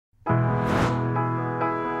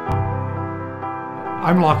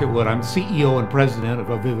I'm Lockett Wood. I'm CEO and President of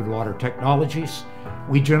Avivid Water Technologies.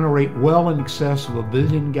 We generate well in excess of 1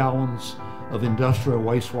 billion gallons of industrial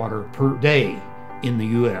wastewater per day in the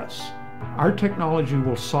U.S. Our technology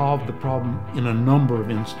will solve the problem in a number of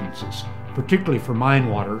instances, particularly for mine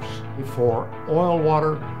waters, for oil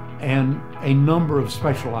water, and a number of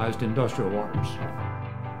specialized industrial waters.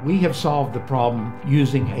 We have solved the problem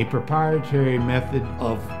using a proprietary method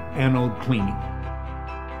of anode cleaning.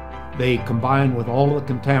 They combine with all of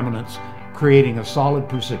the contaminants, creating a solid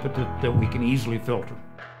precipitate that we can easily filter.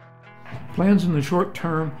 Plans in the short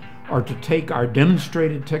term are to take our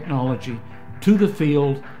demonstrated technology to the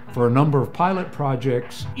field for a number of pilot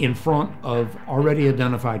projects in front of already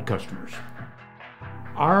identified customers.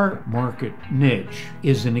 Our market niche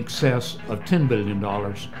is in excess of $10 billion.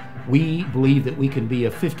 We believe that we can be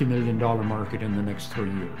a $50 million market in the next 3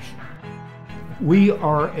 years. We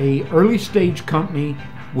are an early stage company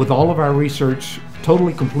with all of our research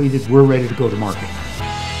totally completed. We're ready to go to market.